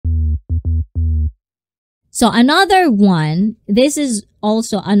So another one, this is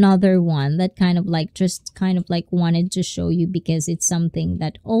also another one that just wanted to show you because it's something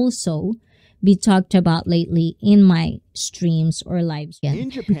that also be talked about lately in my streams or lives. In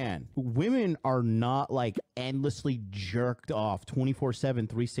Japan, women are not like endlessly jerked off 24/7,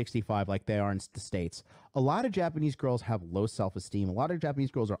 365 like they are in the States. A lot of Japanese girls have low self-esteem. A lot of Japanese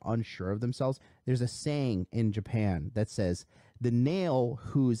girls are unsure of themselves. There's a saying in Japan that says, the nail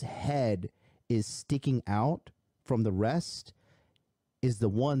whose head is sticking out from the rest is the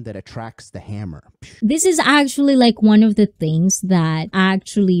one that attracts the hammer. This is actually like one of the things that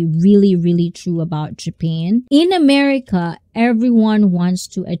actually really true about Japan. In America, everyone wants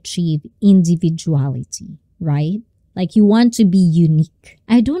to achieve individuality, right? Like you want to be unique.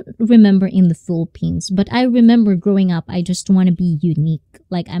 I don't remember in the Philippines, but I remember growing up, I just want to be unique.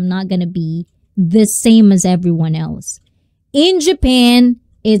 Like I'm not going to be the same as everyone else. In Japan,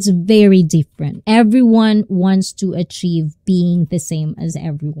 it's very different. Everyone wants to achieve being the same as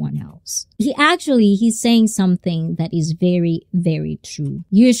everyone else. He's saying something that is very true.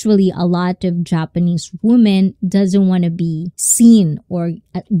 Usually, a lot of Japanese women doesn't want to be seen or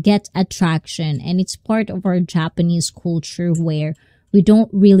get attraction. And it's part of our Japanese culture where we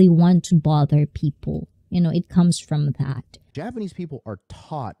don't really want to bother people. You know, it comes from that. Japanese people are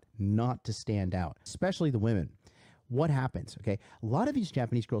taught not to stand out, especially the women. What happens? Okay, a lot of these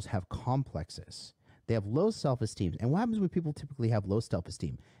Japanese girls have complexes. They have low self-esteem. And what happens when people typically have low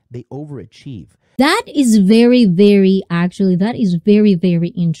self-esteem? They overachieve. That is very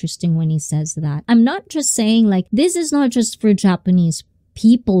interesting when he says that. I'm not just saying like this is not just for Japanese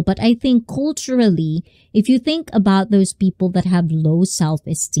people, but I think culturally, if you think about those people that have low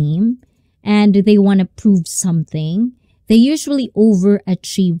self-esteem and they want to prove something, they usually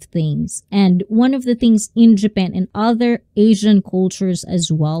overachieve things. And one of the things in Japan and other Asian cultures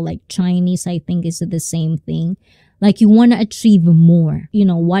as well, like Chinese, I think is the same thing. Like you want to achieve more. You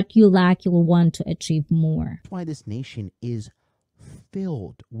know, what you lack, you'll want to achieve more. That's why this nation is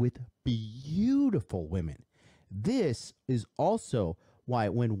filled with beautiful women. This is also why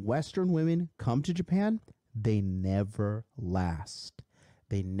when Western women come to Japan, they never last.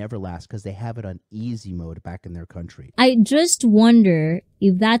 They never last because they have it on easy mode back in their country. I just wonder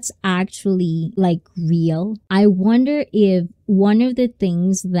if that's actually like real. I wonder if one of the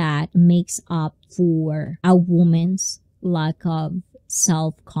things that makes up for a woman's lack of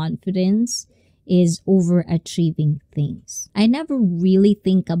self-confidence is overachieving things. I never really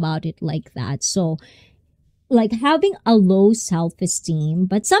think about it like that. So like having a low self-esteem,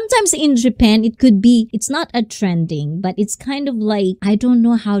 but sometimes in Japan, it could be, it's not a trending, but it's kind of like, I don't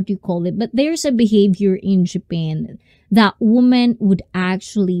know how to call it, but there's a behavior in Japan that women would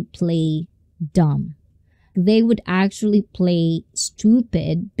actually play dumb. They would actually play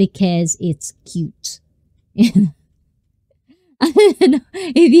stupid because it's cute. I don't know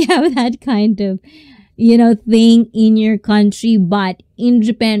if you have that kind of, you know, thing in your country, but in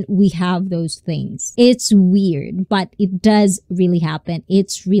Japan, we have those things. It's weird, but it does really happen.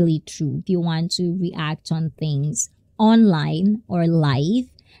 It's really true. If you want to react on things online or live,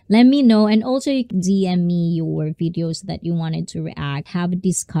 let me know. And also you can DM me your videos that you wanted to react, have a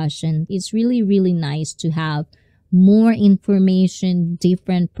discussion. It's really nice to have more information,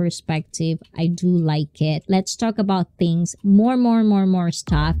 different perspective. I do like it. Let's talk about things, more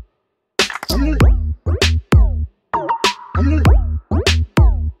stuff.